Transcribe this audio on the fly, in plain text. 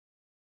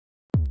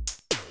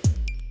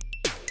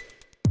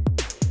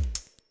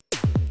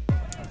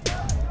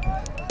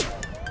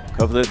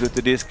Kovalev with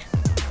the disc.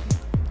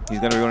 He's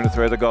going to be wanting to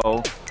throw the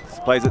goal.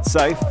 Plays it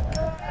safe.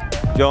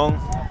 Jong.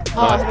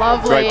 Oh,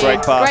 lovely.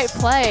 Great pass. Great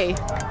play.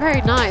 Very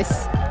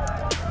nice.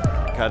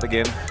 Cut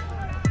again.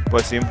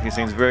 Bless him. He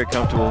seems very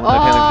comfortable in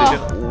that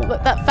handling position.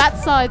 Look, that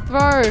fat side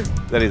throw.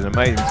 That is an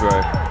amazing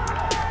throw.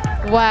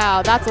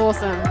 Wow, that's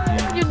awesome.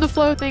 You're in the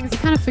flow of things, you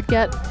kind of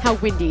forget how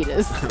windy it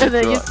is. And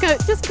then right.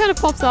 it just kind of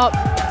pops up.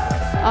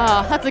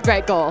 Ah, that's a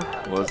great goal.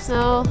 Was.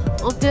 So,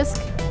 on disc.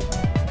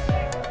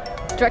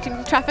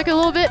 Directing traffic a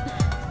little bit.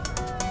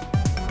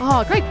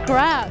 Oh, great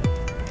grab.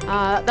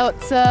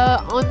 That's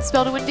on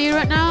spell to windy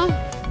right now.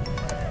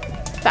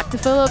 Back to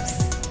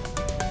Phillips.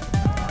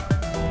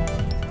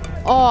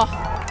 Oh,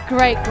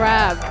 great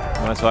grab.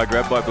 Nice high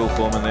grab by Bill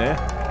Foreman there.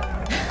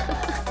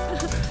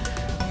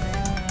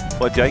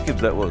 By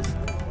Jacobs, that was.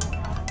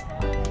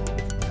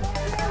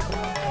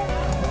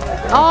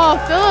 Oh,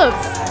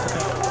 Phillips.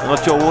 I'm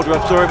not sure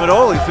Wardrop saw him at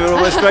all. He threw it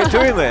almost straight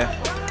to him there.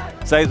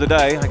 Saves the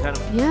day. I kind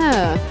of.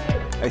 Yeah.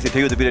 ACT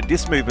with a bit of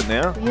disc movement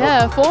now.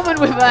 Yeah, Foreman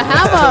with a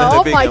hammer.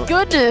 Oh my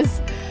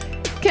goodness.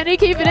 Can he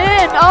keep it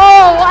in?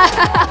 Oh, wow.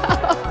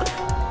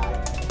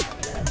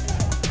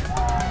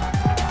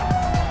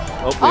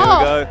 Oh, there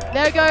we go.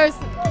 There it goes.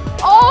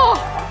 Oh!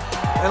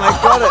 And they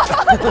got it.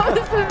 That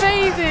was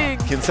amazing.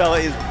 Kinsella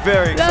is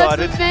very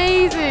excited. That's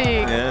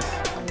amazing. Yes,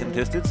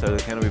 contested, so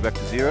the count will be back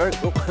to 0.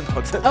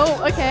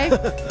 Oh, okay.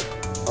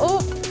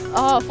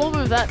 Oh, Foreman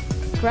with that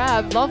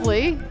grab.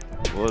 Lovely.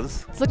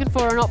 Was. It's looking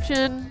for an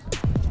option.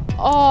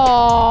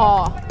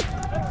 Oh,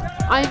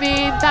 I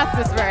mean, that's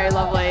just very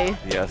lovely.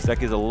 Yeah,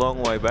 Stack is a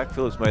long way back.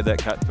 Phillips made that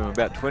cut from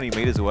about 20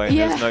 metres away and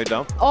there's no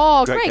dump.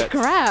 Oh, great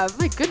grab.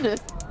 My goodness.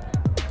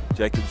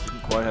 Jacobs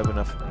didn't quite have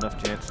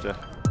enough chance to.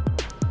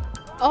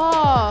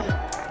 Oh,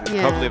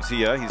 yeah. Kovalev's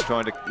here. He's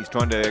trying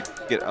to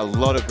get a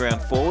lot of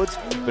ground forwards,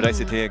 but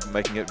ACT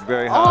making it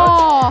very hard.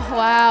 Oh,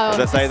 wow. Does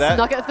that say that?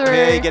 Snuck it through.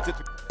 Yeah, he gets it.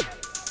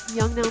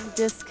 Young down the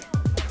disc.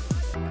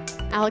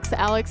 Alex to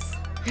Alex.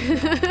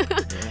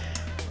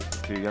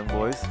 Two young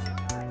boys.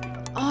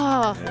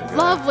 Oh,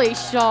 lovely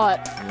shot.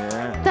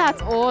 Yeah.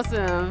 That's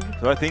awesome.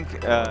 So I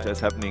think that's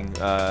happening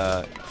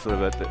sort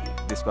of at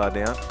this far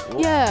down. Ooh.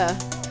 Yeah.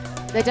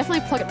 They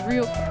definitely plug it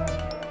real.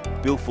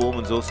 Bill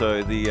Foreman's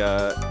also the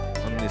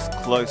on this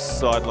close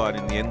sideline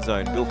in the end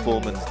zone. Bill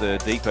Foreman's the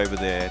deep over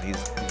there, and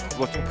he's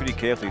watching pretty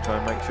carefully,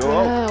 trying to make sure.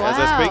 Yeah, as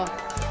I speak,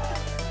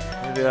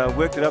 and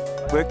worked it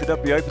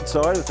up the open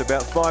side. It's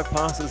about 5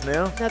 passes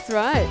now. That's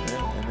right.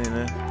 Yeah, and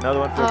then another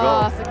one for a goal.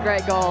 Oh, that's a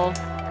great goal.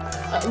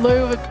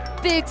 Lou with a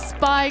big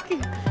spike.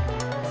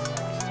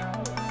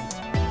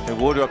 And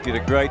Wardrop did a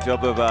great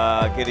job of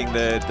getting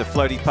the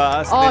floaty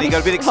pass, and then he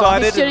got a bit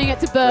excited. He's shooting it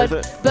to Bird.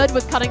 Bird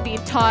was cutting the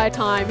entire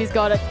time. He's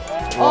got it.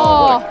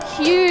 Oh,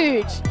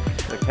 huge.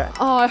 Okay.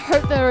 Oh, I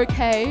hope they're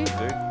okay.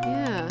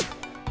 Yeah.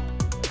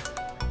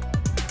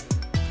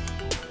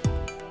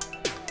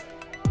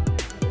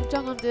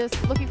 Jung on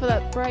disc, looking for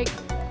that break.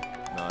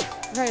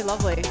 Nice. Very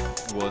lovely.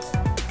 It was.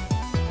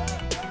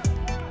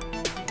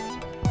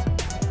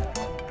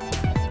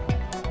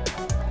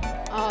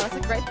 Oh, that's a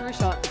great through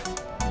shot.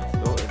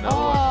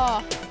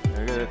 Oh,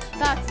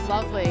 that's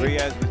lovely.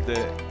 Riaz with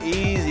the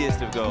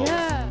easiest of goals.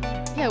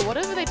 Yeah,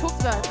 whatever they talked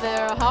about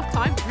their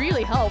half-time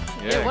really helped.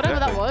 Yeah, whatever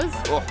that was.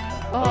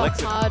 Oh,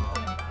 it's hard.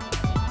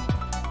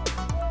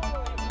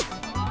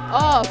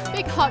 Oh,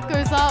 big hut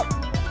goes up.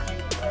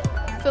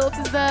 Phillips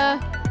is there.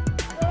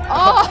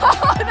 Oh,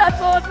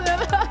 that's awesome.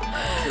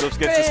 Phillips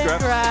gets the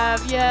scrap. Grab,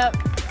 yep.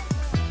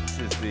 This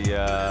is the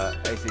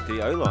ACT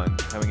O-line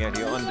coming out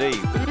here on D.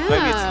 But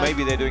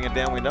maybe they're doing a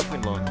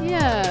downwind-upwind line.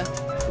 Yeah.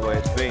 That's the way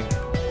it's been.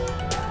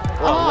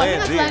 Oh,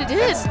 that's landed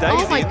in.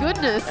 Oh my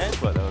goodness.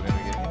 That's what they were going to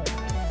get in.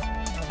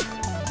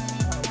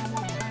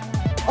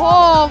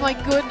 Oh my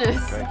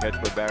goodness. Great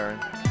catch by Barron.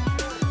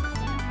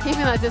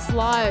 Keeping that disc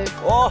live.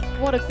 Oh.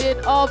 What a fit.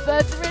 Oh,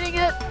 Bird's winning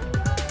it.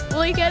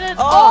 Will he get it?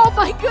 Oh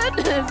my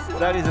goodness.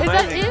 That is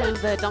amazing. Is that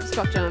it? Their dump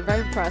structure. I'm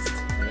very impressed.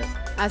 Yeah.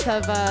 As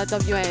have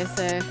WA,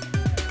 so.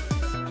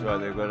 That's right,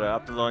 they've got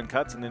up the line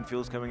cuts and then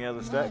Phil's coming out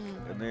of the stack.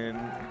 And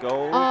then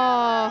goal. Oh,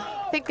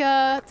 I think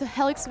to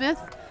Helix Smith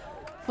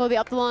for the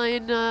up the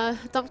line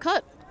dump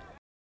cut.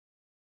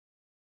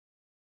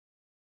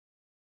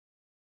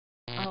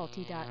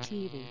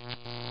 ALT.TV